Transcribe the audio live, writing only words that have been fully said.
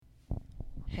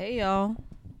Hey y'all.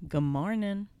 Good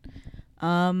morning.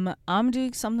 I'm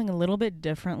doing something a little bit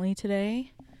differently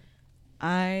today.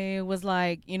 I was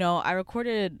like, I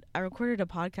recorded a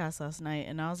podcast last night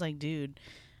and I was like, dude,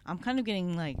 I'm kind of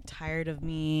getting like tired of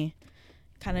me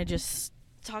kind of just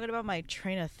talking about my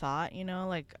train of thought,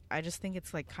 like I just think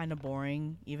it's like kind of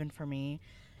boring even for me.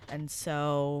 And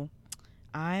so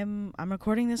I'm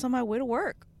recording this on my way to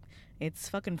work. It's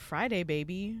fucking Friday,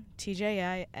 baby.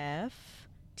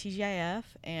 TGIF,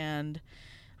 and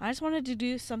I just wanted to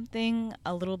do something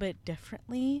a little bit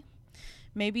differently.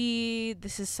 Maybe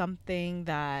this is something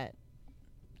that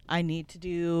I need to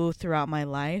do throughout my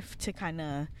life to kind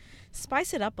of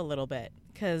spice it up a little bit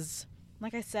cuz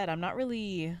like I said, I'm not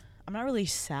really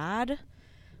sad.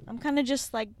 I'm kind of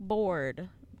just like bored,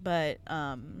 but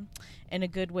in a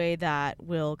good way that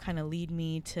will kind of lead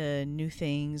me to new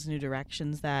things, new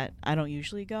directions that I don't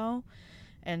usually go.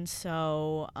 And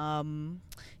so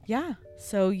yeah,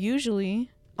 so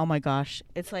usually, oh my gosh,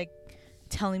 it's like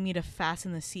telling me to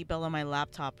fasten the seatbelt on my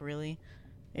laptop. Really?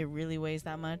 It really weighs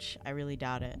that much? I really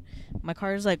doubt it. My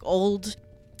car is like old.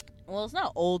 Well, it's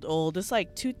not old. It's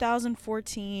like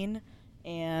 2014,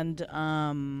 and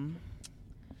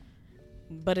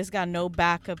but it's got no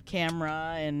backup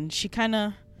camera, and she kind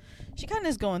of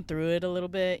is going through it a little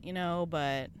bit,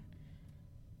 but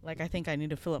like I think I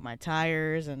need to fill up my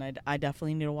tires, and I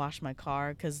definitely need to wash my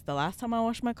car because the last time I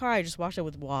washed my car, I just washed it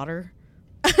with water.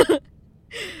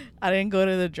 I didn't go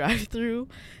to the drive-through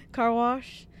car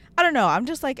wash. I don't know. I'm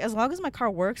just like, as long as my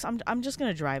car works, I'm just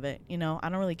gonna drive it. I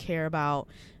don't really care about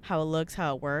how it looks,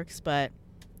 how it works. But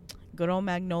good old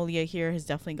Magnolia here has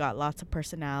definitely got lots of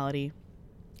personality.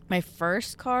 My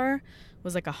first car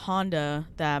was like a Honda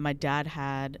that my dad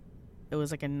had. It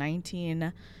was like a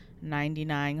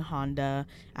 1999 Honda.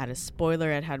 It had a spoiler,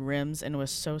 it had rims, and it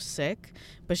was so sick.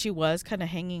 But she was kind of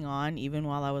hanging on even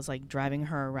while I was like driving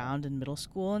her around in middle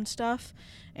school and stuff.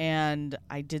 And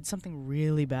I did something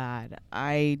really bad.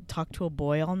 I talked to a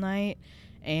boy all night,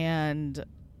 and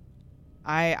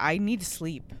I need to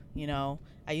sleep. I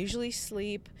usually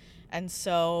sleep, and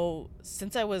so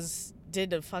since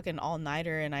did a fucking all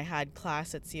nighter and I had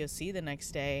class at COC the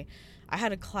next day, I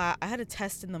had a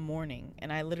test in the morning,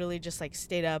 and I literally just like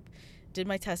stayed up, did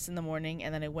my test in the morning,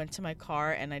 and then I went to my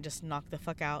car and I just knocked the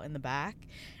fuck out in the back.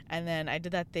 And then I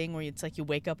did that thing where it's like you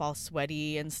wake up all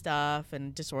sweaty and stuff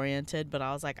and disoriented, but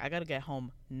I was like, I gotta get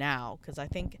home now because I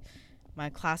think my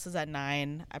class is at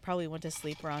 9. I probably went to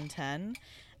sleep around 10.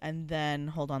 And then,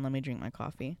 hold on, let me drink my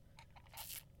coffee.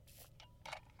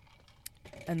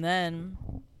 And then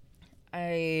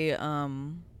I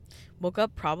woke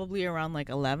up probably around like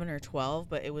 11 or 12,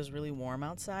 but it was really warm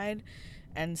outside.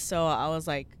 And so I was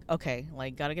like, okay,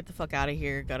 like, gotta get the fuck out of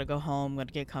here, gotta go home,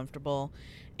 gotta get comfortable.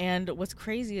 And what's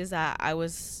crazy is that I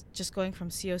was just going from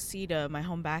COC to my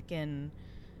home back in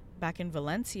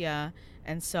Valencia,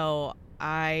 and so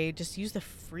I just used the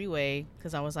freeway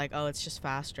because I was like, oh, it's just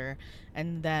faster.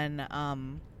 And then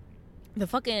the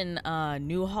fucking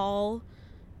Newhall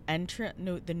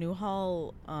the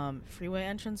Newhall freeway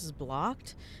entrance is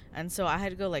blocked, and so I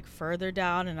had to go like further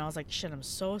down, and I was like, shit, I'm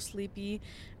so sleepy.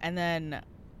 And then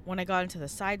when I got into the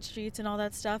side streets and all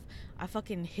that stuff, I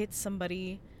fucking hit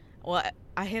somebody. Well,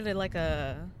 I hit it like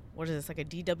what is this, like a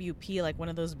DWP, like one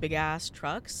of those big ass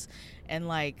trucks, and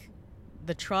like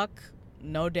the truck,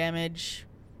 no damage,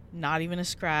 not even a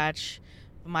scratch.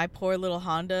 My poor little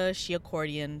Honda, she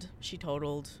accordioned, she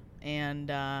totaled,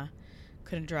 and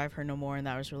couldn't drive her no more, and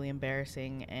that was really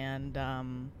embarrassing. And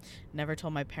never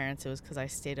told my parents it was because I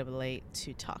stayed up late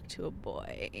to talk to a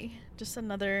boy. Just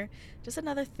another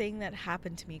thing that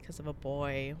happened to me because of a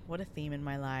boy. What a theme in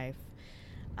my life.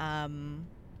 And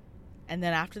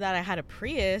then after that, I had a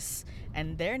Prius,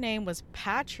 and their name was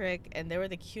Patrick, and they were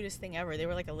the cutest thing ever. They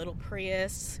were like a little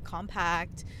Prius,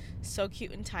 compact, so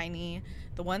cute and tiny.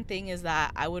 The one thing is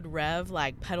that I would rev,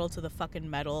 like, pedal to the fucking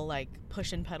metal, like,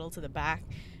 push and pedal to the back,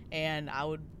 and I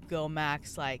would go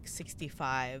max, like,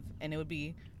 65, and it would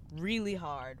be really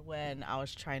hard when I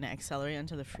was trying to accelerate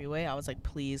onto the freeway. I was like,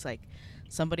 please, like,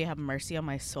 somebody have mercy on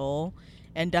my soul.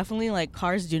 And definitely, like,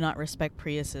 cars do not respect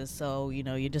Priuses, so,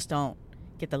 you just don't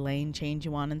get the lane change you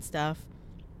want and stuff.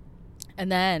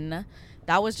 And then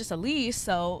that was just a lease.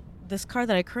 So this car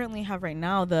that I currently have right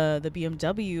now, the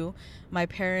BMW, my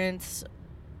parents,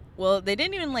 well, they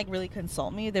didn't even like really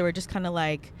consult me. They were just kind of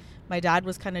like, my dad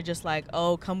was kind of just like,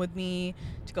 oh, come with me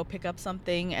to go pick up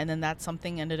something. And then that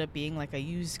something ended up being like a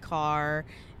used car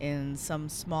in some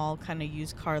small kind of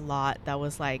used car lot that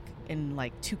was like in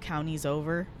like 2 counties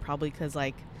over, probably because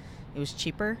like it was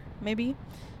cheaper maybe.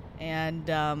 And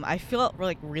I feel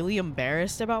like really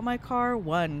embarrassed about my car.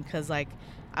 One, because like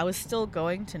I was still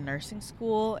going to nursing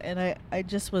school, and I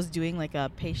just was doing like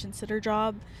a patient sitter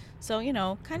job. So,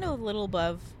 kind of a little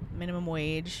above minimum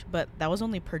wage, but that was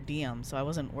only per diem. So I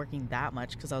wasn't working that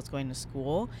much because I was going to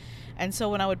school. And so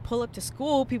when I would pull up to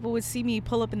school, people would see me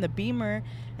pull up in the Beamer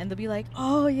and they'll be like,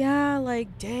 oh, yeah,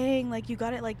 like, dang, like, you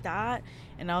got it like that.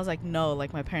 And I was like, no,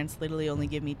 like, my parents literally only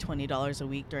give me $20 a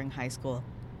week during high school.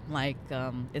 Like,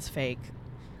 it's fake.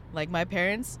 Like, my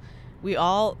parents, the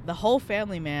whole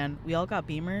family, man, we all got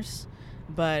Beamers.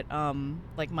 But,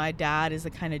 like, my dad is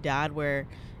the kind of dad where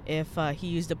if he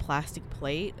used a plastic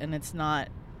plate and it's not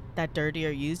that dirty or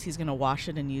used, he's going to wash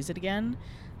it and use it again.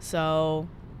 So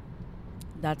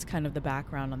that's kind of the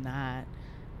background on that.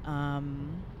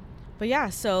 But yeah,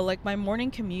 so like my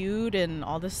morning commute and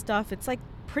all this stuff, it's like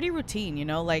pretty routine,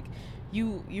 like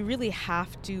you really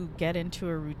have to get into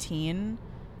a routine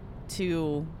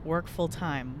to work full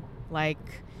time.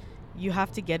 Like you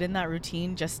have to get in that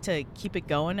routine just to keep it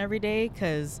going every day,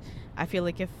 because I feel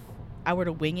like if I were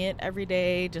to wing it every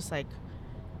day, just like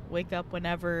wake up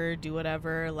whenever, do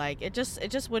whatever, like it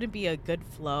just wouldn't be a good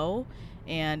flow,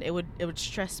 and it would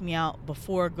stress me out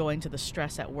before going to the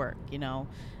stress at work.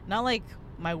 Not like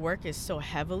my work is so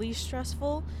heavily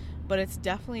stressful, but it's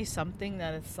definitely something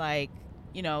that it's like,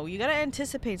 you gotta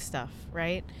anticipate stuff,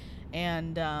 right?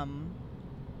 And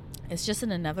it's just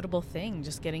an inevitable thing,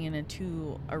 just getting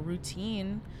into a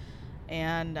routine.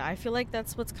 And I feel like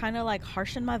that's what's kind of like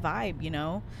harshing my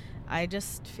vibe. I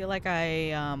just feel like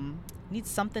I need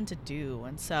something to do.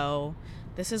 And so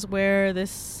this is where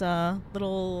this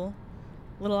little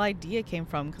idea came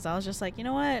from, because I was just like, you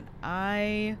know what,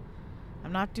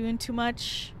 I'm not doing too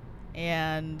much,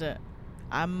 and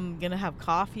I'm gonna have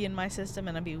coffee in my system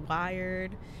and I'll be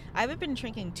wired. I haven't been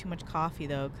drinking too much coffee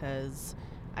though, because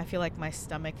I feel like my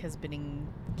stomach has been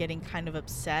getting kind of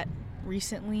upset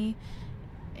recently,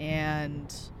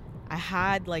 and I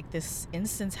had like this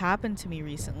instance happen to me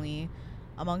recently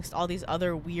amongst all these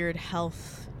other weird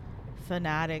health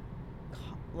fanatic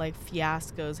like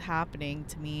fiascos happening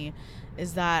to me,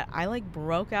 is that I like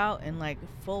broke out in like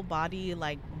full body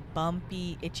like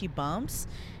bumpy itchy bumps,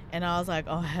 and I was like,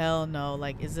 oh hell no,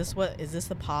 like is this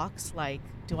the pox? Like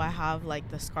do I have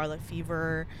like the scarlet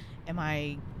fever? Do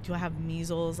I have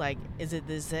measles? Like is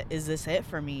this it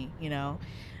for me?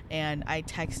 And I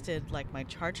texted like my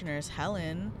charge nurse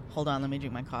Helen. Hold on, let me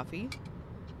drink my coffee.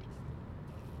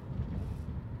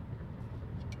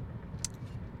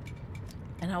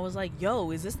 And I was like, yo,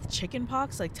 is this the chicken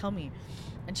pox? Like, tell me.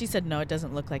 And she said, no, it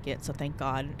doesn't look like it, so thank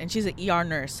God. And she's an ER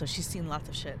nurse, so she's seen lots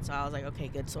of shit. So I was like, okay,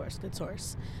 good source.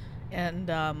 And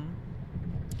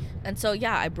so,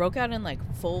 yeah, I broke out in, like,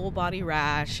 full body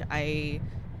rash. I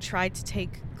tried to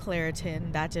take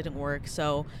Claritin. That didn't work.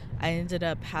 So I ended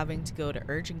up having to go to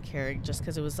urgent care just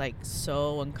because it was, like,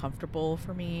 so uncomfortable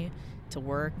for me to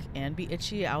work and be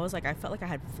itchy. I felt like I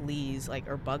had fleas, like,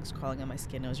 or bugs crawling on my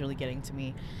skin. It was really getting to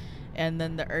me. And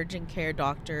then the urgent care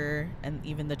doctor and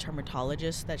even the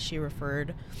dermatologist that she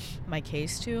referred my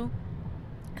case to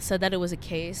said that it was a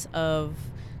case of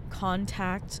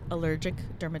contact allergic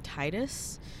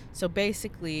dermatitis. So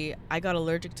basically, I got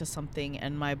allergic to something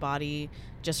and my body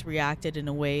just reacted in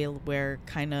a way where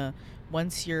kind of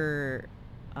once your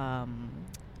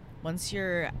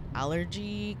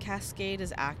allergy cascade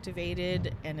is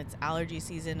activated and it's allergy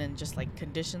season and just like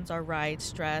conditions are right,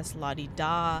 stress,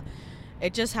 la-di-da,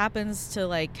 it just happens to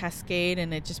like cascade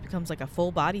and it just becomes like a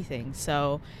full body thing.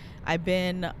 So I've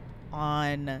been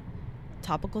on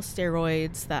topical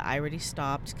steroids that I already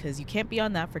stopped because you can't be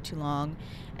on that for too long,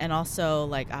 and also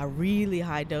like a really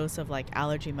high dose of like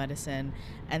allergy medicine.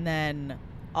 And then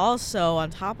also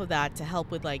on top of that, to help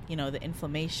with like, the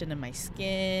inflammation in my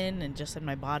skin and just in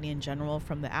my body in general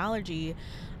from the allergy.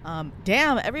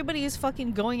 Damn, everybody is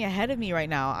fucking going ahead of me right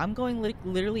now. I'm going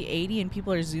literally 80 and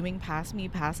people are zooming past me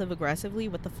passive aggressively.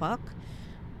 What the fuck?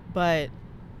 But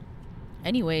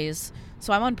anyways,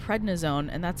 so I'm on prednisone,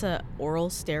 and that's a oral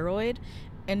steroid,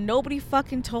 and nobody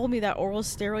fucking told me that oral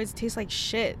steroids taste like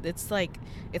shit. It's like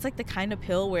the kind of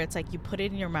pill where it's like you put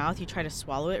it in your mouth, you try to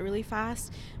swallow it really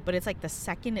fast, but it's like the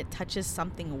second it touches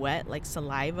something wet like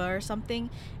saliva or something,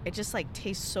 it just like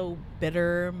tastes so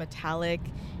bitter, metallic,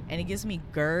 and it gives me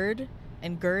GERD,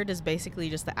 and GERD is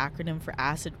basically just the acronym for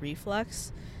acid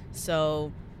reflux.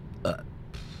 So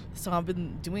I've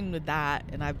been doing with that,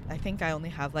 and I think I only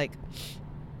have like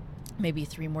maybe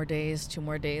 2 more days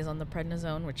on the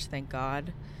prednisone, which thank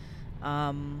God.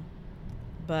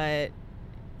 But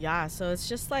yeah, so it's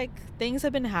just like things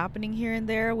have been happening here and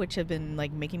there which have been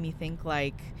like making me think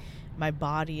like my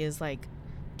body is like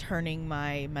turning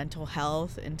my mental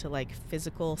health into like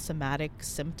physical somatic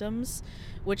symptoms,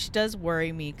 which does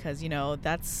worry me because, you know,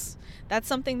 that's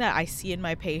something that I see in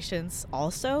my patients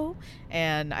also.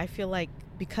 And I feel like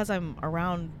because I'm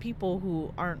around people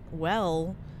who aren't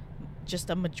well just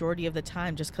a majority of the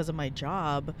time just because of my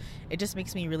job, it just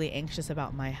makes me really anxious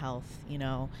about my health, you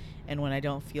know, and when I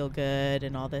don't feel good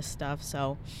and all this stuff.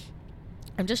 So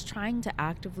I'm just trying to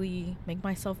actively make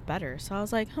myself better. So I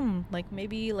was like, like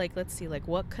maybe like, let's see, like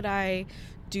what could I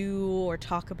do or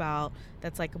talk about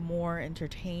that's like more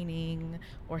entertaining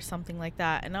or something like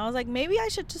that. And I was like, maybe I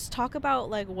should just talk about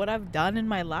like what I've done in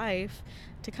my life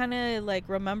to kind of like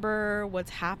remember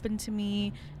what's happened to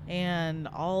me and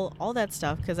all that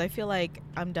stuff, because I feel like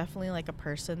I'm definitely like a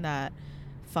person that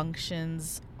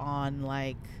functions on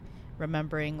like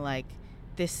remembering like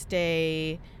this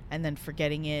day and then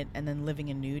forgetting it and then living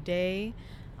a new day,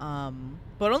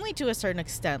 but only to a certain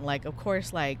extent. Like, of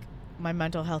course, like my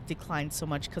mental health declined so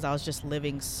much because I was just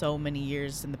living so many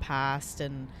years in the past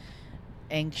and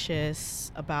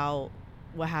anxious about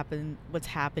what's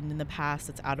happened in the past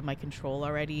that's out of my control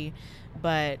already.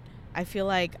 But I feel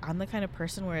like I'm the kind of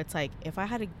person where it's like, if I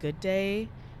had a good day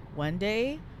one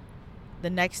day, the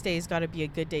next day's got to be a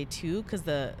good day too, because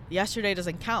the yesterday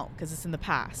doesn't count because it's in the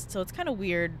past. So it's kind of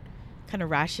weird kind of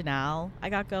rationale I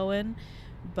got going.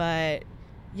 But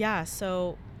yeah,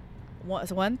 so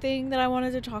one thing that I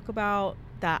wanted to talk about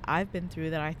that I've been through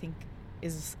that I think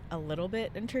is a little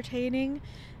bit entertaining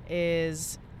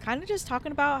is kind of just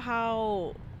talking about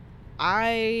how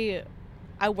I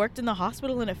worked in the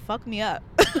hospital and it fucked me up.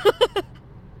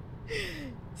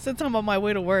 Since I'm on my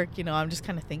way to work, you know, I'm just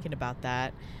kind of thinking about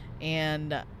that.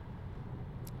 And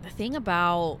the thing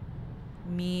about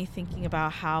me thinking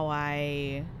about how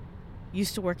I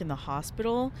used to work in the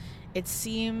hospital, it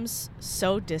seems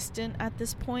so distant at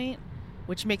this point,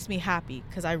 which makes me happy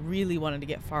because I really wanted to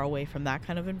get far away from that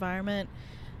kind of environment.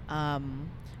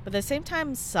 But at the same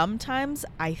time, sometimes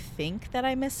I think that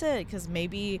I miss it because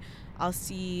maybe I'll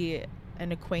see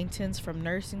an acquaintance from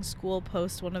nursing school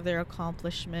post one of their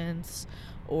accomplishments,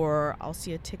 or I'll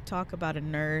see a TikTok about a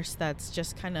nurse that's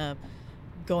just kind of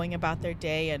going about their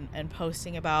day and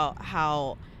posting about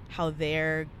how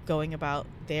they're going about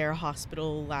their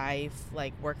hospital life,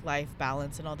 like work-life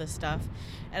balance and all this stuff.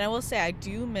 And I will say I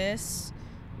do miss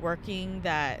working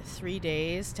that 3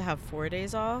 days to have 4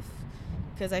 days off,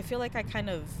 because I feel like I kind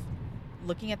of,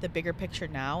 looking at the bigger picture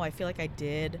now, I feel like I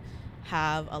did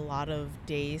have a lot of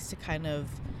days to kind of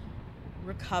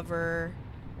recover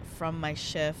from my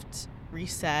shift,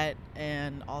 reset,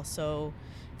 and also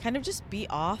kind of just be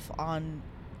off on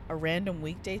a random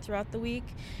weekday throughout the week.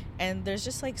 And there's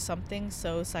just like something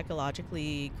so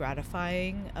psychologically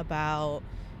gratifying about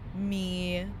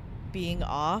me being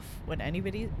off when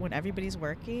everybody's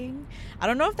working. I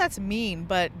don't know if that's mean,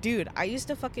 but dude, I used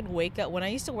to fucking wake up when I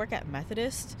used to work at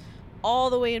Methodist all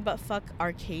the way in buttfuck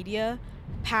Arcadia,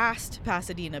 past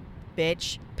Pasadena,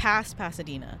 bitch, past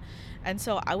Pasadena. And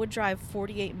so I would drive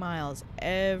 48 miles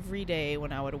every day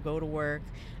when I would go to work.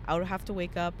 I would have to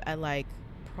wake up at like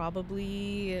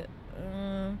probably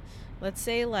let's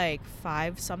say like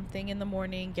 5 something in the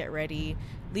morning, get ready,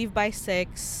 leave by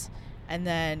 6, and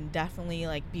then definitely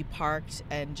like be parked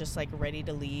and just like ready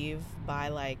to leave by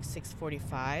like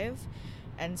 6:45.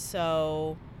 And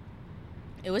so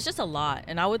it was just a lot,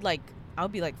 and I would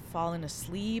be like falling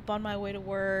asleep on my way to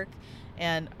work.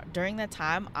 And during that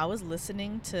time I was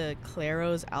listening to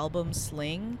Clairo's album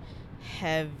Sling,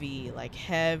 heavy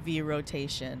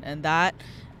rotation, and that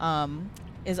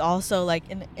is also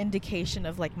like an indication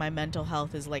of like my mental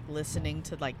health, is like listening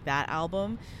to like that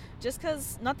album, just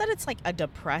because, not that it's like a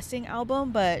depressing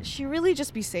album, but she really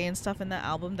just be saying stuff in that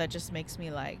album that just makes me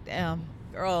like, damn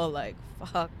girl, like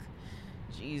fuck,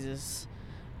 Jesus.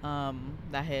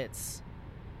 That hits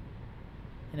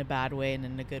in a bad way and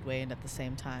in a good way and at the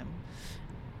same time.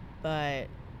 But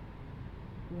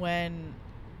when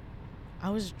I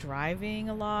was driving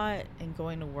a lot and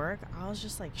going to work, I was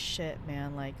just like, shit,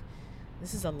 man, like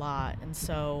this is a lot. And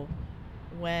so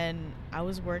when I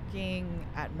was working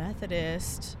at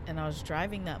Methodist and I was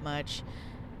driving that much,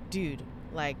 dude,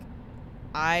 like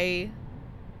I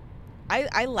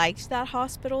liked that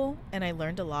hospital and I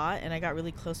learned a lot and I got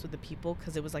really close with the people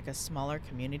because it was like a smaller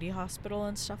community hospital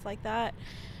and stuff like that.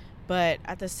 But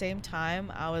at the same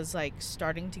time, I was like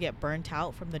starting to get burnt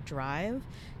out from the drive,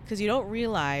 because you don't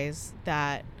realize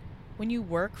that when you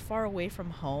work far away from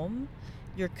home,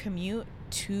 your commute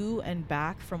to and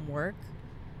back from work,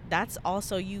 that's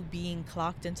also you being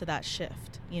clocked into that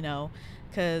shift, you know,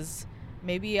 because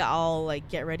maybe I'll like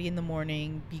get ready in the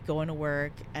morning, be going to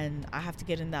work, and I have to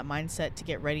get in that mindset to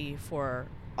get ready for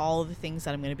all the things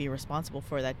that I'm going to be responsible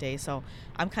for that day. So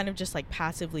I'm kind of just like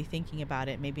passively thinking about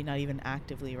it, maybe not even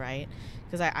actively, right?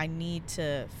 Because I need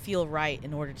to feel right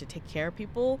in order to take care of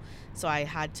people. So I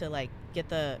had to like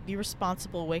be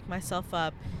responsible, wake myself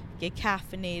up, get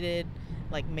caffeinated,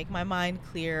 like make my mind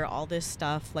clear, all this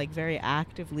stuff, like very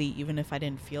actively, even if I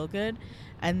didn't feel good.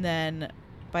 And then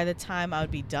by the time I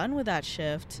would be done with that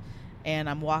shift, and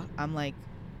I'm like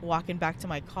walking back to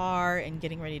my car and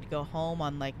getting ready to go home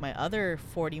on like my other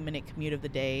 40-minute commute of the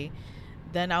day,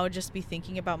 then I would just be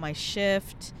thinking about my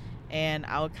shift, and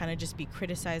I would kind of just be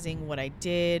criticizing what I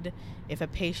did. If a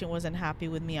patient wasn't happy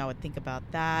with me, I would think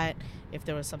about that. If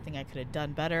there was something I could have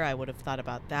done better, I would have thought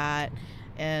about that.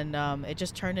 And it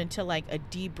just turned into like a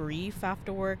debrief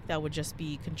after work that would just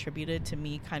be contributed to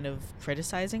me kind of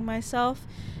criticizing myself.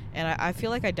 And I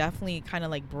feel like I definitely kind of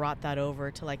like brought that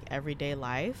over to like everyday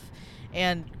life.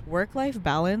 And work-life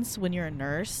balance when you're a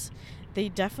nurse, they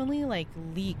definitely like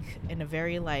leak in a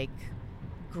very like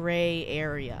gray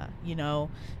area, you know,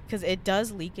 because it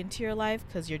does leak into your life,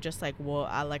 because you're just like, well,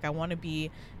 I want to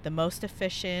be the most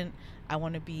efficient, I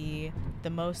want to be the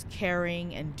most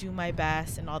caring and do my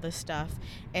best and all this stuff.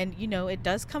 And you know, it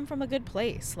does come from a good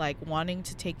place, like wanting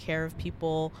to take care of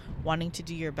people, wanting to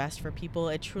do your best for people.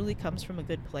 It truly comes from a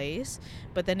good place.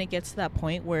 But then it gets to that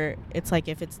point where it's like,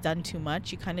 if it's done too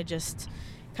much, you kind of just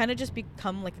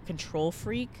become like a control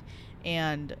freak,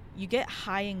 and you get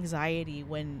high anxiety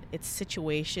when it's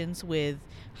situations with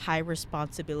high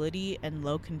responsibility and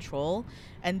low control.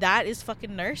 And that is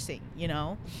fucking nursing, you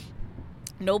know?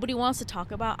 Nobody wants to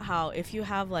talk about how if you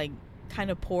have like kind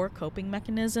of poor coping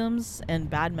mechanisms and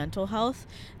bad mental health,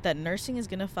 that nursing is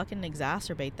gonna fucking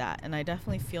exacerbate that. And I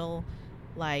definitely feel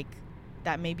like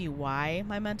that may be why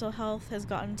my mental health has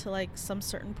gotten to like some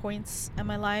certain points in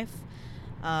my life.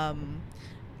 um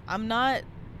I'm not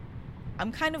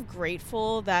I'm kind of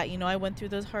grateful that, you know, I went through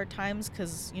those hard times,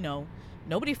 because, you know,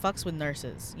 nobody fucks with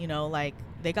nurses, you know, like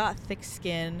they got thick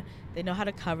skin, they know how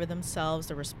to cover themselves,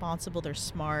 they're responsible, they're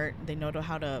smart, they know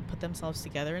how to put themselves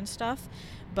together and stuff.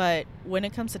 But when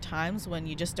it comes to times when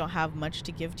you just don't have much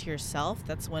to give to yourself,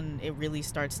 that's when it really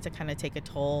starts to kind of take a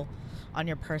toll on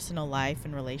your personal life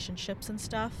and relationships and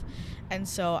stuff. And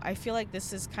so I feel like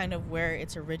this is kind of where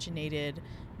it's originated,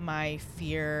 my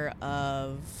fear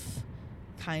of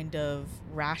kind of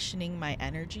rationing my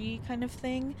energy kind of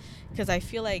thing, because I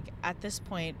feel like at this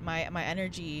point my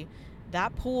energy,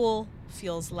 that pool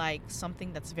feels like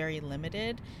something that's very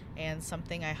limited, and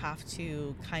something I have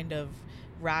to kind of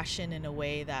ration in a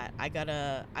way that I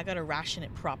gotta ration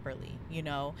it properly, you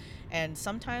know. And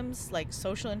sometimes like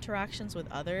social interactions with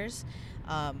others,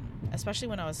 especially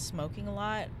when I was smoking a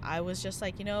lot, I was just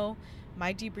like, you know,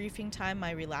 my debriefing time,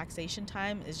 my relaxation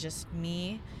time is just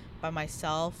me by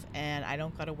myself, and I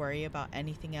don't got to worry about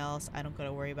anything else. I don't got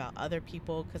to worry about other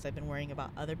people, because I've been worrying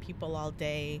about other people all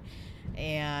day.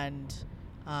 And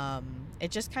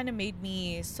it just kind of made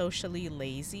me socially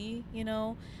lazy, you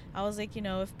know. I was like, you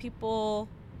know, if people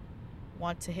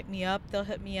want to hit me up, they'll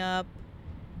hit me up,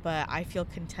 but I feel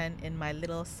content in my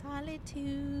little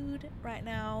solitude right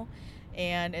now.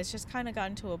 And it's just kind of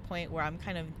gotten to a point where I'm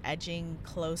kind of edging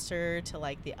closer to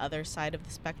like the other side of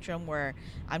the spectrum, where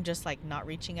I'm just like not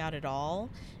reaching out at all.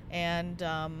 And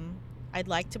I'd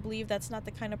like to believe that's not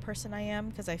the kind of person I am,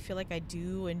 because I feel like I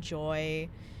do enjoy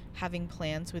having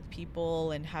plans with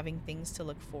people and having things to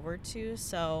look forward to.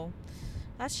 So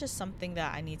that's just something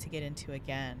that I need to get into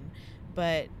again.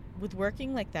 But with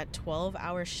working like that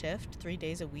 12-hour shift 3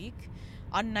 days a week,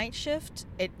 on night shift,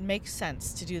 it makes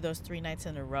sense to do those 3 nights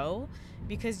in a row,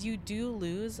 because you do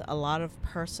lose a lot of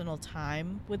personal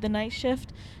time with the night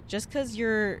shift, just because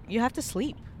you have to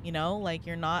sleep, you know, like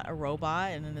you're not a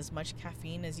robot, and as much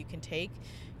caffeine as you can take,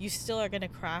 you still are going to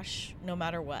crash no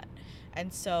matter what.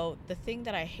 And so the thing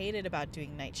that I hated about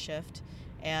doing night shift,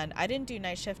 and I didn't do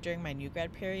night shift during my new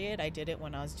grad period, I did it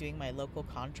when I was doing my local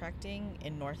contracting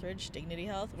in Northridge, Dignity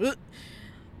Health.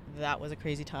 That was a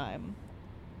crazy time.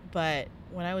 But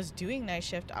when I was doing night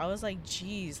shift, I was like,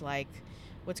 geez, like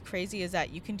what's crazy is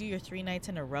that you can do your 3 nights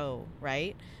in a row,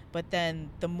 right? But then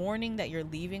the morning that you're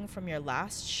leaving from your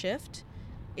last shift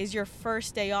is your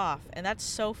first day off. And that's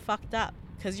so fucked up,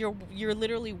 because you're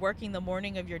literally working the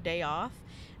morning of your day off.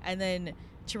 And then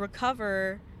to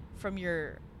recover from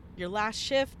your last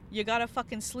shift, you gotta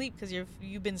fucking sleep, because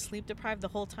you've been sleep deprived the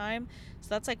whole time. So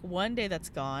that's like one day that's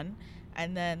gone.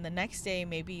 And then the next day,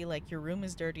 maybe like your room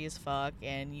is dirty as fuck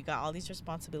and you got all these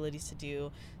responsibilities to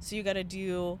do. So you got to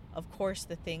do, of course,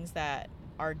 the things that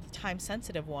are time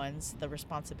sensitive ones, the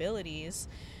responsibilities.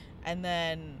 And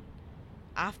then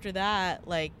after that,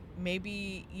 like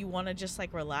maybe you want to just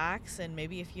like relax, and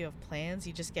maybe if you have plans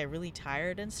you just get really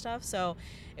tired and stuff. So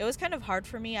it was kind of hard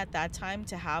for me at that time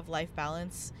to have life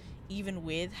balance, even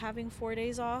with having 4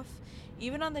 days off,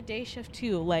 even on the day shift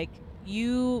too. Like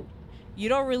you you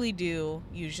don't really do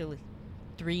usually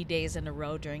 3 days in a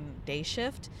row during day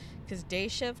shift, because day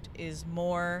shift is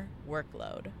more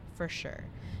workload for sure.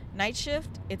 Night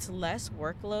shift, it's less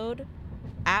workload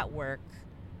at work,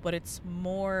 but it's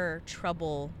more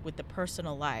trouble with the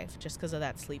personal life just because of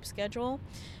that sleep schedule.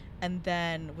 And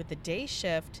then with the day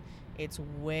shift, it's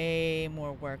way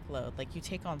more workload. Like you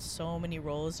take on so many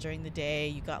roles during the day.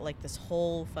 You got like this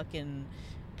whole fucking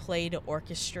play to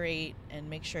orchestrate and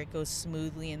make sure it goes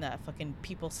smoothly and that fucking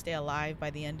people stay alive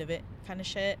by the end of it kind of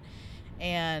shit.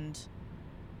 And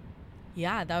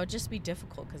yeah, that would just be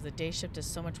difficult because the day shift is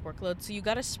so much workload. So you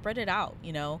got to spread it out,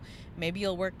 you know. Maybe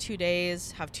you'll work 2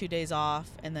 days, have 2 days off,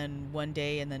 and then 1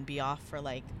 day, and then be off for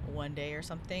like 1 day or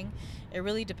something. It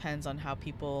really depends on how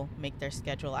people make their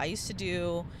schedule. I used to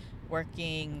do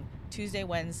working Tuesday,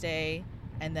 Wednesday,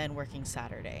 and then working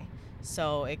Saturday.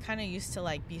 So it kind of used to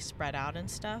like be spread out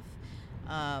and stuff.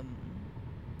 Um,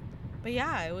 but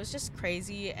yeah, it was just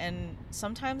crazy. And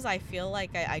sometimes I feel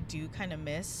like I do kind of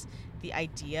miss the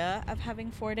idea of having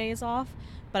 4 days off,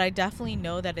 but I definitely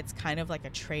know that it's kind of like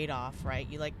a trade-off, right?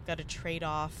 You like got to trade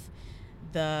off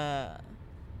the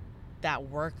that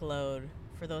workload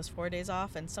for those 4 days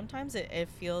off. And sometimes it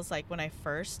feels like when I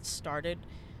first started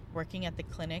working at the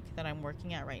clinic that I'm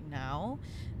working at right now,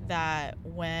 that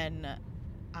when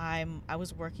I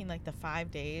was working like the 5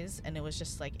 days and it was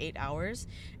just like 8 hours,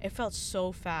 it felt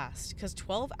so fast because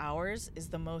 12 hours is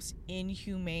the most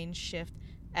inhumane shift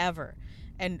ever.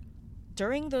 And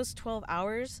during those 12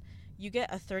 hours, you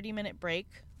get a 30-minute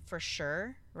break for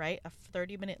sure, right? A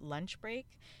 30-minute lunch break.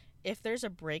 If there's a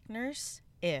break nurse,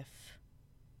 if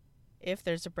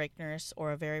there's a break nurse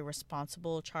or a very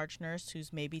responsible charge nurse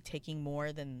who's maybe taking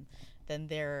more than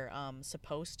they're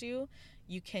supposed to,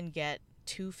 you can get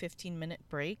 2 15-minute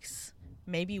breaks,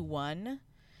 maybe one.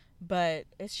 But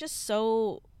it's just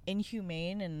so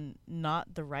inhumane and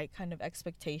not the right kind of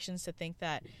expectations to think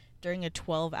that during a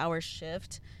 12-hour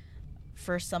shift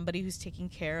for somebody who's taking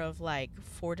care of like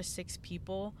 4 to 6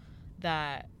 people,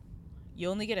 that you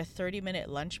only get a 30-minute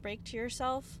lunch break to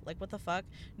yourself. Like, what the fuck?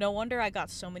 No wonder I got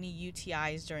so many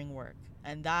UTIs during work.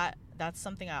 And that's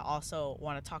something I also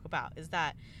want to talk about, is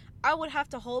that I would have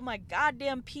to hold my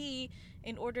goddamn pee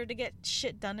in order to get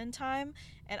shit done in time.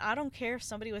 And I don't care if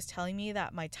somebody was telling me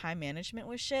that my time management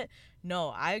was shit.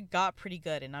 No, I got pretty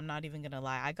good, and I'm not even gonna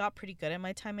lie. I got pretty good at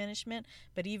my time management.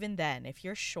 But even then, if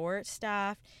you're short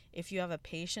staffed, if you have a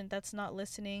patient that's not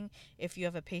listening, if you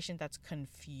have a patient that's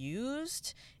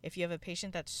confused, if you have a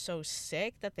patient that's so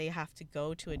sick that they have to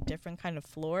go to a different kind of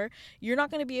floor, you're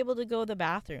not going to be able to go to the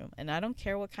bathroom. And I don't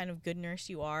care what kind of good nurse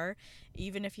you are,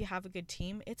 even if you have a good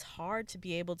team, it's hard to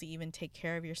be able to even take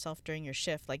care of yourself during your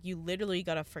shift. Like, you literally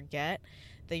got to forget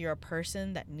that you're a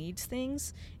person that needs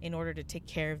things in order to take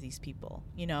care of these people,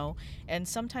 you know? And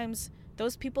sometimes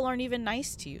those people aren't even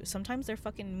nice to you. Sometimes they're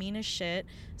fucking mean as shit.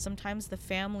 Sometimes the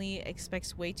family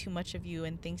expects way too much of you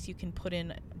and thinks you can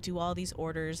do all these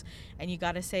orders, and you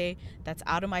gotta say, that's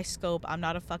out of my scope. I'm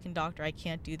not a fucking doctor. I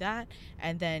can't do that.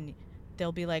 And then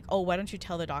they'll be like, oh, why don't you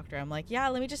tell the doctor? I'm like, yeah,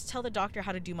 let me just tell the doctor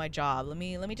how to do my job. Let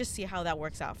me just see how that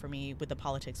works out for me with the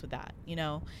politics with that, you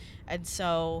know? And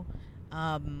so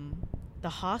the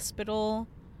hospital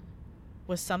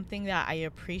was something that I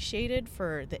appreciated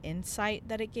for the insight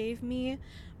that it gave me,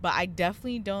 but I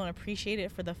definitely don't appreciate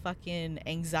it for the fucking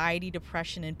anxiety,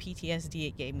 depression, and PTSD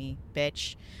it gave me,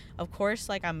 bitch. Of course,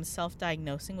 like, I'm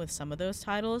self-diagnosing with some of those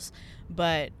titles,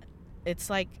 but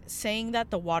it's like saying that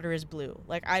the water is blue.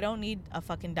 Like, I don't need a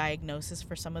fucking diagnosis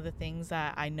for some of the things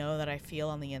that I know that I feel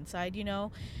on the inside, you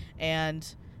know? And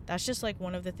that's just like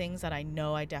one of the things that I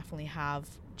know I definitely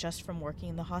have just from working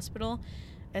in the hospital,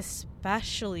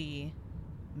 especially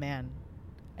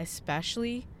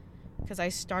because I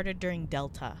started during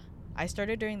Delta. I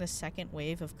started during the second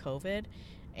wave of COVID,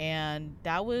 and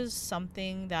that was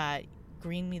something that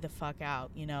greened me the fuck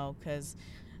out, you know, because,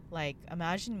 like,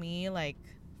 imagine me, like,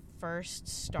 first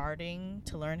starting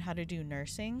to learn how to do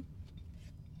nursing.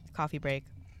 Coffee break.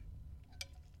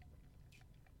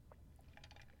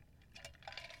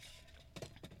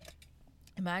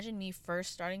 Imagine me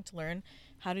first starting to learn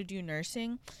how to do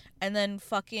nursing, and then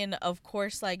fucking, of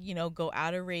course, like, you know, go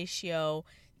out of ratio,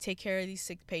 take care of these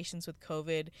sick patients with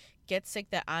COVID, get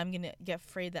afraid that I'm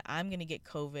gonna get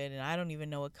COVID, and I don't even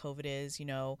know what COVID is, you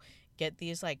know, get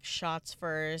these like shots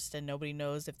first, and nobody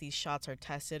knows if these shots are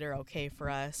tested or okay for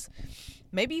us.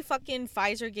 Maybe fucking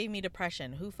Pfizer gave me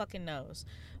depression, who fucking knows?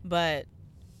 But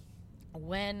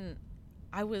when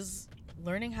I was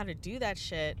learning how to do that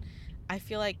shit, I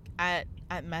feel like at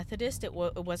Methodist it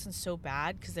wasn't so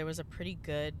bad because there was a pretty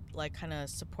good like kind of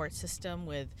support system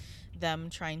with them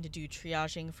trying to do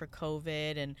triaging for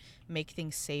COVID and make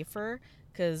things safer.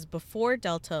 Because before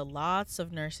Delta, lots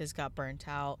of nurses got burnt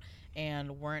out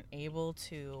and weren't able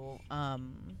to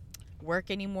work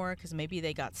anymore because maybe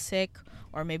they got sick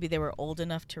or maybe they were old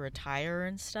enough to retire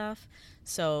and stuff.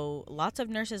 So lots of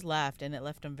nurses left and it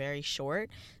left them very short.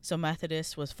 So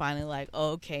Methodist was finally like,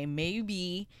 oh, okay,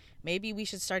 maybe we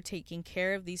should start taking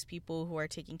care of these people who are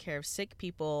taking care of sick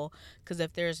people, because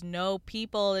if there's no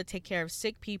people to take care of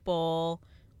sick people,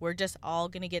 we're just all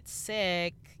going to get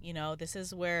sick. This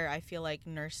is where I feel like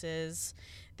nurses,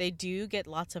 they do get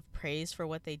lots of praise for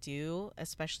what they do,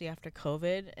 especially after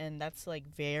COVID, and that's like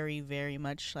very, very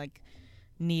much like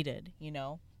needed.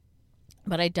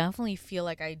 But I definitely feel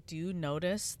like I do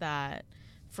notice that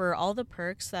for all the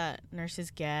perks that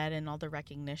nurses get and all the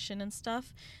recognition and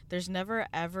stuff, there's never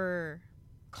ever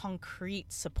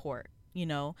concrete support.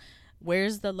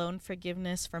 Where's the loan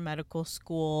forgiveness for medical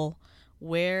school?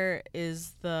 Where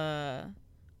is the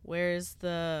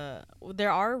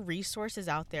there are resources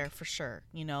out there for sure,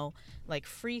 like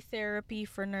free therapy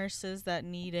for nurses that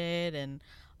need it and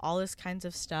all this kinds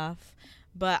of stuff.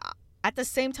 But at the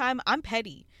same time, I'm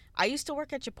petty. I used to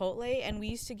work at Chipotle and we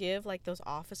used to give like those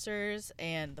officers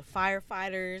and the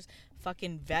firefighters,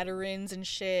 fucking veterans and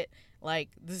shit, like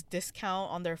this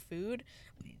discount on their food.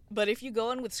 But if you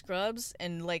go in with scrubs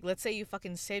and like let's say you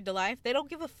fucking saved a life, they don't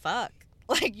give a fuck.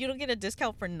 Like you don't get a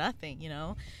discount for nothing.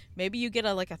 Maybe you get a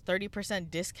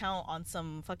 30% discount on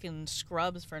some fucking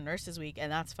scrubs for Nurses Week and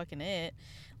that's fucking it.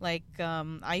 Like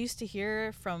I used to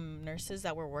hear from nurses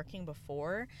that were working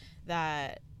before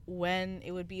that when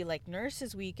it would be like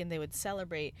Nurses Week and they would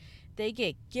celebrate, they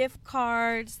get gift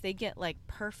cards, they get like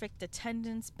perfect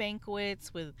attendance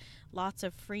banquets with lots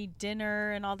of free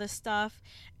dinner and all this stuff.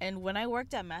 And when I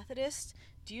worked at Methodist,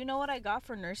 do you know what I got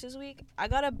for Nurses Week? I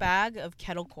got a bag of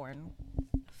kettle corn.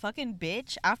 Fucking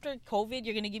bitch. After COVID,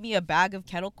 you're gonna give me a bag of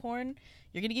kettle corn?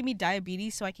 You're gonna give me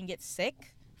diabetes so I can get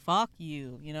sick? Fuck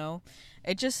you.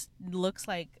 It just looks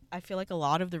like, I feel like a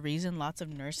lot of the reason lots of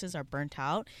nurses are burnt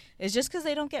out is just because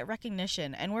they don't get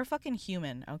recognition. And we're fucking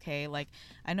human, okay? Like,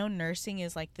 I know nursing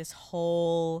is like this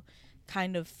whole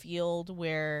kind of field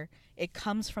where it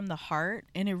comes from the heart,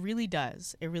 and it really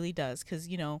does. It really does. Because,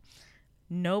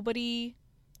 nobody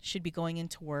should be going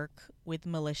into work with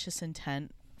malicious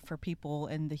intent for people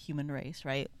in the human race,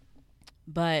 right?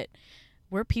 But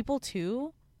we're people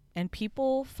too, and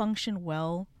people function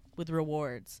well with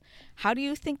rewards. How do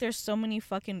you think there's so many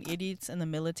fucking idiots in the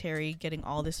military getting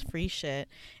all this free shit?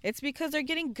 It's because they're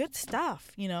getting good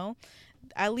stuff.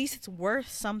 At least it's worth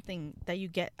something that you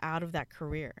get out of that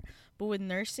career. But with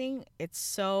nursing, it's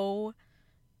so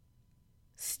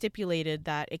stipulated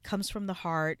that it comes from the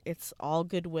heart, it's all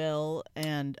goodwill,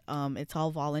 and it's all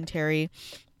voluntary.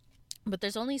 But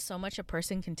there's only so much a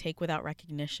person can take without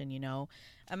recognition.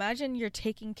 Imagine you're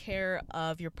taking care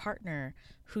of your partner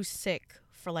who's sick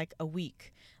for like a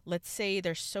week. Let's say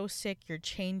they're so sick, you're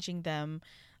changing them.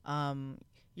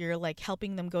 You're like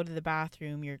helping them go to the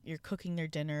bathroom. You're cooking their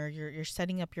dinner. You're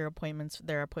setting up their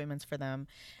appointments for them,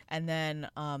 and then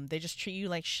they just treat you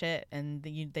like shit, and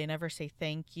they never say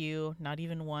thank you, not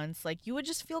even once. Like you would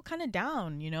just feel kind of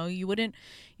down. You wouldn't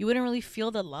really feel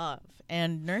the love.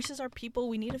 And nurses are people.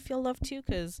 We need to feel love too,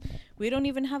 because we don't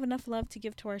even have enough love to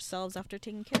give to ourselves after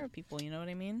taking care of people. You know what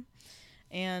I mean?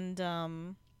 And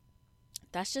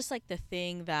that's just like the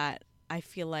thing that I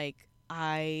feel like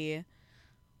I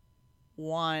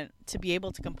want to be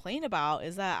able to complain about,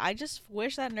 is that I just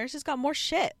wish that nurses got more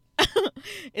shit.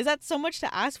 Is that so much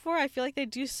to ask for? I feel like they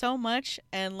do so much,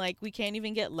 and like we can't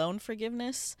even get loan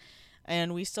forgiveness,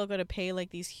 and we still got to pay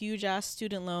like these huge ass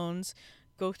student loans,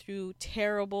 go through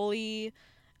terribly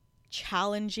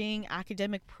challenging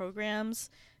academic programs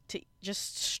to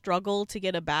just struggle to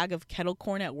get a bag of kettle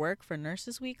corn at work for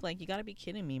Nurses Week. Like you got to be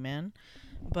kidding me, man.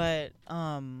 But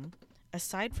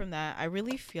aside from that, I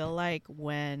really feel like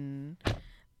when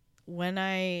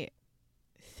I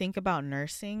think about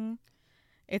nursing,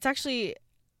 it's actually,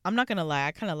 I'm not gonna lie,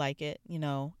 I kind of like it.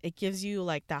 It gives you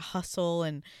like that hustle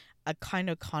and a kind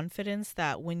of confidence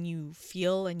that when you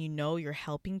feel and you're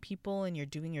helping people and you're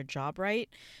doing your job right,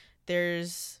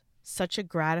 there's such a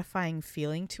gratifying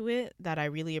feeling to it that I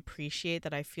really appreciate,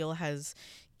 that I feel has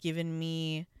given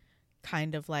me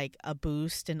kind of like a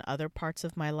boost in other parts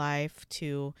of my life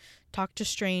to talk to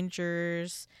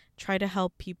strangers, try to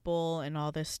help people and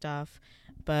all this stuff.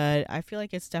 But I feel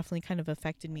like it's definitely kind of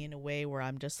affected me in a way where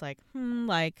I'm just like,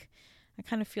 like I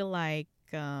kind of feel like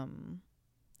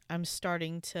I'm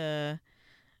starting to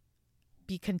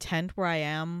be content where I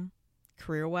am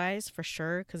career wise for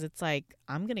sure, because it's like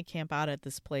I'm gonna camp out at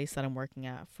this place that I'm working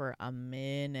at for a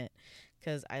minute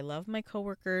because I love my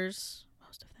coworkers,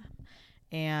 most of them,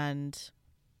 and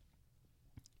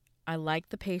I like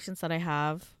the patients that I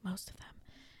have, most of them,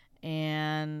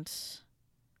 and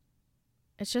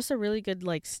it's just a really good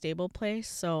like stable place.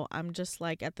 So I'm just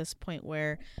like at this point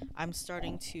where I'm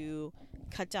starting to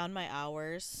cut down my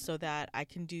hours so that I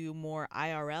can do more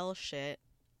IRL shit.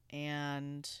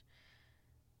 And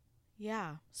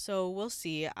yeah, so we'll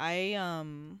see.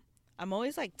 I'm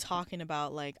always like talking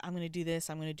about like I'm going to do this,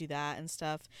 I'm going to do that and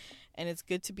stuff, and it's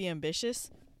good to be ambitious.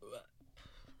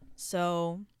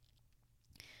 So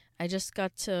I just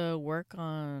got to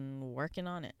working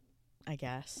on it, I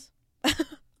guess.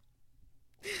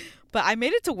 But I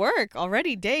made it to work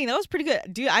already. Dang, that was pretty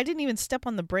good. Dude, I didn't even step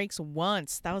on the brakes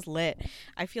once. That was lit.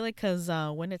 I feel like because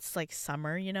when it's like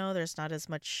summer, there's not as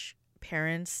much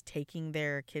parents taking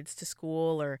their kids to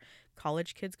school or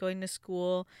college kids going to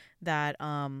school, that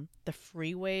the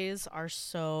freeways are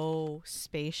so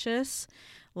spacious.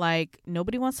 Like,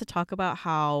 nobody wants to talk about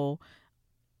how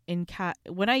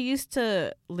when I used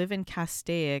to live in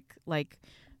Castaic, like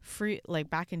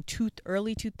back in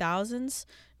early 2000s,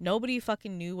 nobody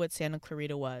fucking knew what Santa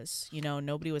Clarita was.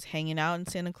 Nobody was hanging out in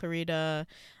Santa Clarita,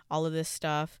 all of this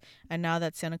stuff. And now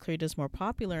that Santa Clarita is more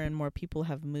popular and more people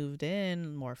have moved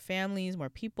in, more families, more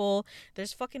people,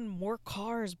 there's fucking more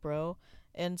cars, bro.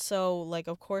 And so, like,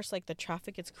 of course, like, the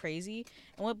traffic gets crazy.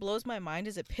 And what blows my mind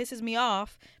is it pisses me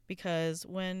off because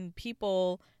when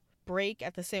people break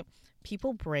at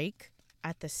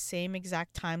the same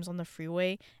exact times on the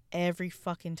freeway every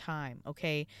fucking time,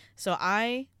 okay? So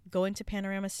I go into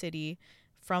Panorama City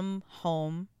from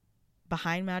home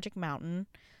behind Magic Mountain.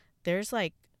 There's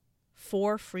like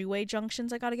 4 freeway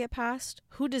junctions I gotta get past.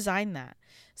 Who designed that?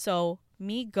 So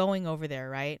me going over there,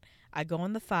 right? I go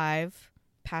on the 5,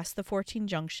 past the 14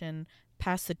 junction,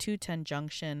 past the 210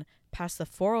 junction, past the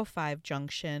 405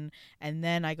 junction, and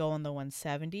then I go on the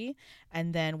 170.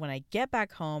 And then when I get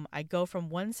back home, I go from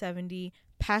 170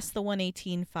 past the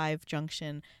 118 5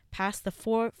 junction, past the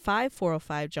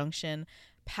 405 junction,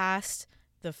 past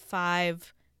the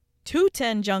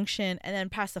 210 junction, and then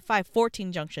past the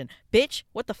 514 junction. Bitch,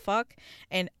 what the fuck?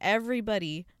 And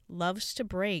everybody loves to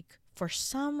brake for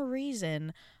some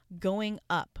reason going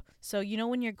up. So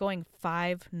when you're going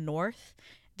 5 north,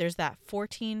 there's that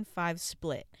 14-5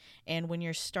 split. And when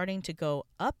you're starting to go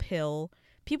uphill,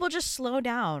 people just slow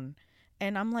down.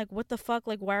 And I'm like, what the fuck?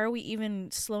 Like, why are we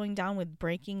even slowing down with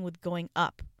braking with going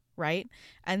up, right?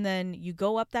 And then you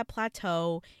go up that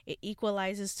plateau, it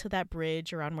equalizes to that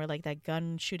bridge around where like that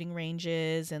gun shooting range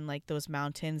is, and like those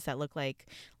mountains that look like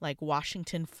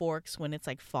Washington Forks when it's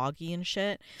like foggy and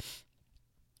shit.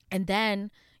 And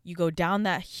then you go down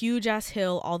that huge ass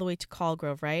hill all the way to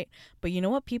Callgrove, right? But you know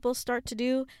what people start to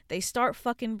do? They start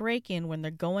fucking braking when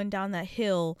they're going down that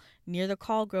hill near the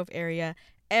Callgrove area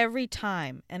every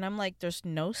time. And I'm like, there's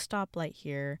no stoplight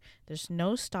here. There's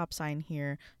no stop sign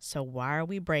here. So why are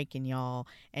we braking, y'all?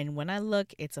 And when I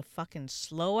look, it's a fucking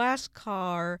slow ass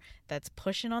car that's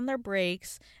pushing on their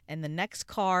brakes. And the next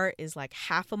car is like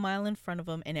half a mile in front of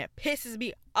them. And it pisses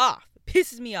me off.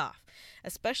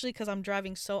 Especially because I'm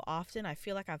driving so often. I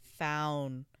feel like I've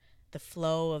found the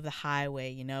flow of the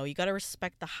highway. You got to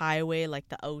respect the highway like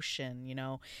the ocean.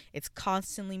 It's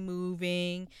constantly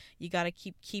moving. You got to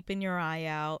keep keeping your eye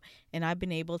out. And I've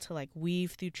been able to like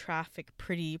weave through traffic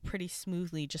pretty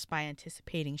smoothly just by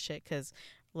anticipating shit, because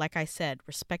like I said,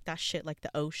 respect that shit like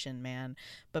the ocean, man.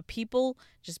 But people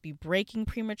just be braking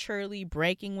prematurely,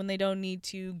 braking when they don't need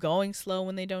to, going slow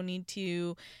when they don't need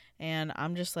to. And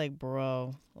I'm just like,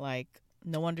 bro, like,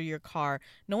 no wonder your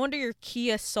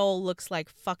Kia Soul looks like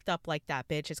fucked up like that,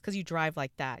 bitch. It's because you drive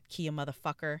like that, Kia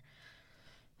motherfucker.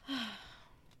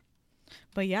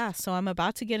 But yeah, so I'm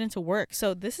about to get into work.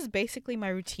 So this is basically my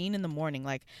routine in the morning.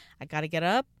 Like, I gotta get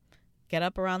up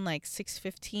around like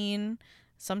 6:15.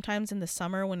 Sometimes in the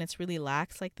summer when it's really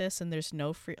lax like this and there's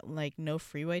no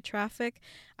freeway traffic,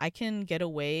 I can get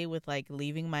away with like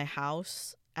leaving my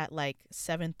house at like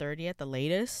 7:30 at the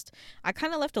latest. I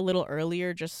kind of left a little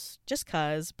earlier just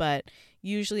cuz, but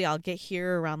usually I'll get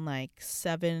here around like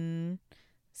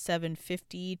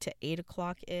 7:50 to 8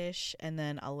 o'clock ish, and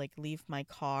then I'll like leave my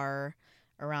car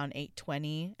around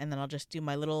 8:20, and then I'll just do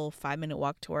my little 5-minute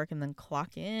walk to work and then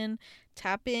clock in,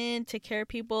 tap in, take care of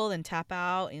people, then tap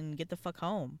out and get the fuck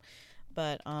home.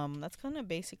 But that's kind of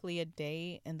basically a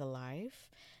day in the life.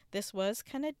 This was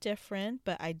kind of different,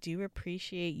 but I do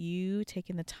appreciate you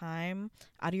taking the time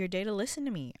out of your day to listen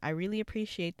to me. I really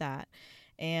appreciate that.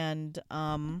 And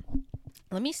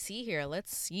Let me see here.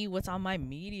 Let's see what's on my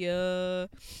media.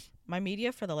 My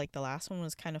media for the last one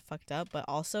was kind of fucked up, but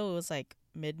also it was like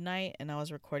midnight and I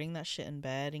was recording that shit in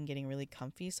bed and getting really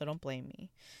comfy, so don't blame me.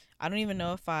 I don't even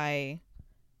know if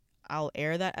I'll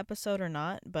air that episode or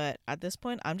not, but at this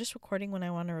point I'm just recording when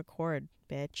I want to record,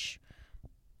 bitch.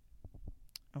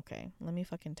 Okay, let me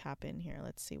fucking tap in here.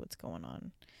 Let's see what's going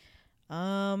on.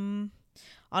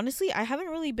 Honestly, I haven't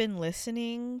really been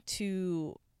listening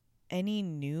to any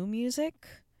new music,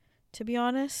 to be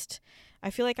honest. I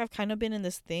feel like I've kind of been in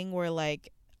this thing where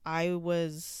like I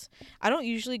don't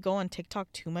usually go on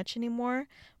TikTok too much anymore,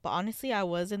 but honestly I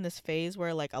was in this phase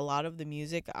where like a lot of the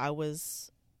music I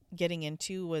was getting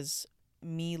into was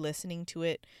me listening to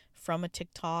it from a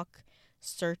TikTok,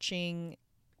 searching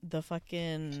the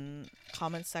fucking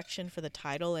comment section for the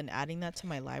title and adding that to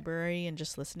my library and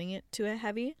just listening it to it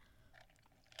heavy.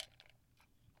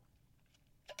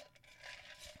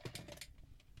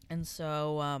 And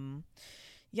so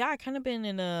yeah, I kind of been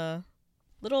in a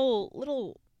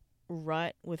little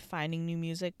rut with finding new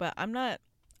music, but I'm not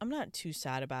too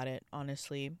sad about it,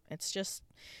 honestly. It's just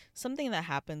something that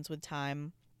happens with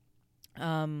time.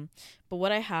 But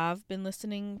what I have been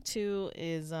listening to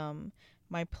is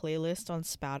my playlist on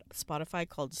Spotify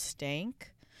called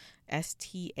Stank,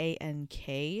 Stank.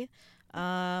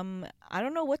 I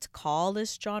don't know what to call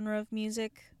this genre of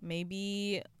music.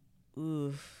 Maybe,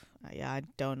 yeah, I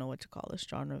don't know what to call this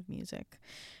genre of music,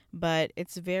 but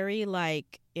it's very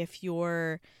like if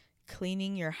you're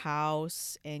cleaning your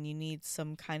house and you need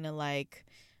some kind of like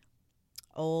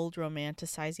old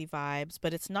romanticizing vibes,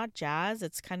 but it's not jazz,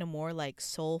 it's kind of more like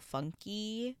soul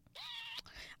funky.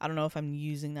 I don't know if I'm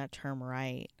using that term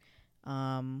right.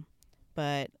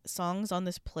 But songs on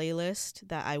this playlist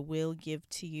that I will give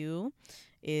to you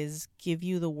is Give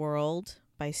You the World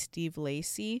by Steve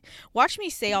Lacy. Watch me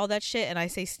say all that shit and I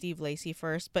say Steve Lacy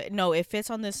first, but no, it fits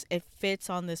on this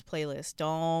playlist.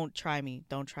 Don't try me.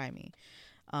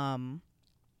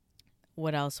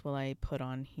 What else will I put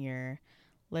on here?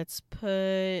 Let's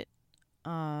put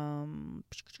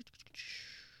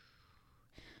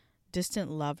Distant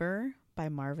Lover by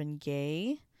Marvin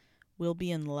Gaye, We'll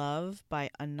Be in Love by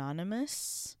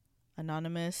Anonymous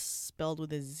spelled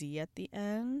with a Z at the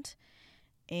end,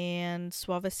 and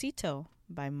Suavecito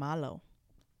by Malo.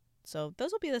 So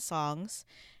those will be the songs.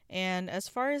 And as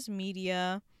far as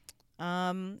media,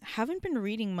 haven't been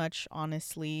reading much,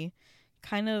 honestly.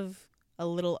 Kind of a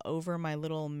little over my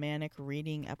little manic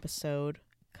reading episode,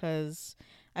 because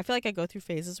I feel like I go through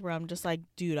phases where I'm just like,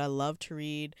 dude, I love to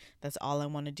read. That's all I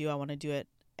want to do. I want to do it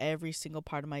every single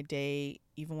part of my day.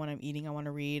 Even when I'm eating, I want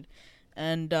to read.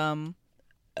 And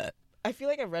I feel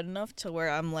like I've read enough to where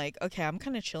I'm like, okay, I'm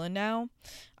kind of chilling now.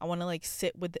 I want to like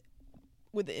sit with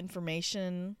the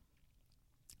information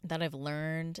that I've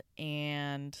learned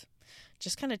and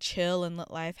just kind of chill and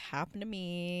let life happen to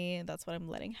me. That's what I'm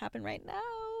letting happen right now.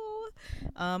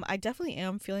 I definitely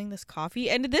am feeling this coffee,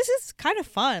 and this is kind of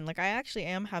fun. Like I actually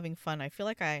am having fun. I feel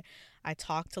like I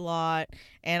talked a lot,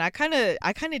 and I kind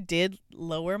of did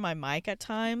lower my mic at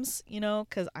times,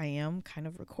 because I am kind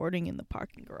of recording in the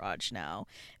parking garage now.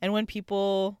 And when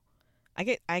people, I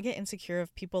get insecure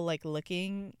of people like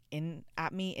looking in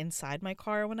at me inside my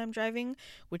car when I'm driving,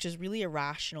 which is really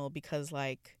irrational because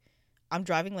like I'm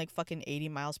driving like fucking 80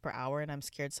 miles per hour and I'm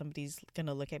scared somebody's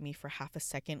gonna look at me for half a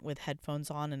second with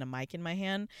headphones on and a mic in my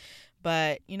hand.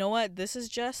 But you know what? This is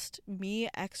just me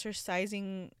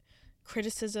exercising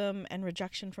criticism and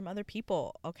rejection from other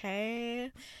people,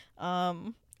 okay?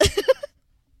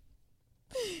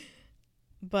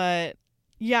 But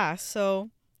yeah, so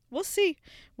we'll see.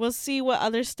 We'll see what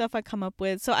other stuff I come up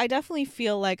with. So I definitely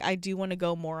feel like I do want to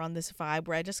go more on this vibe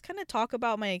where I just kind of talk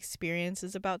about my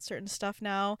experiences about certain stuff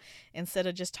now instead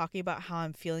of just talking about how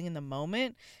I'm feeling in the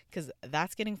moment, because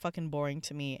that's getting fucking boring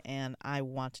to me and I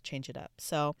want to change it up.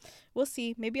 So we'll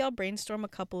see. Maybe I'll brainstorm a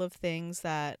couple of things,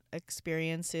 that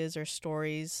experiences or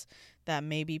stories that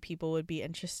maybe people would be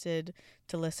interested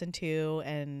to listen to,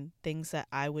 and things that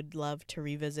I would love to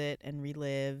revisit and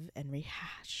relive and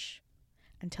rehash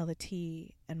and tell the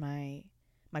tea and my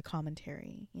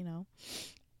commentary,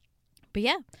 But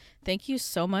yeah, thank you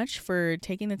so much for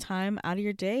taking the time out of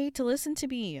your day to listen to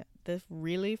me. This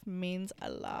really means a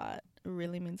lot. It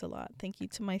really means a lot. Thank you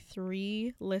to my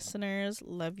 3 listeners.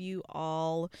 Love you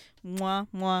all. Mwah,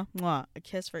 mwah, mwah. A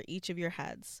kiss for each of your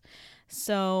heads.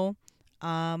 So,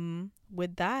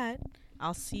 with that,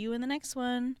 I'll see you in the next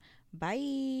one.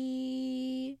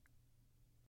 Bye.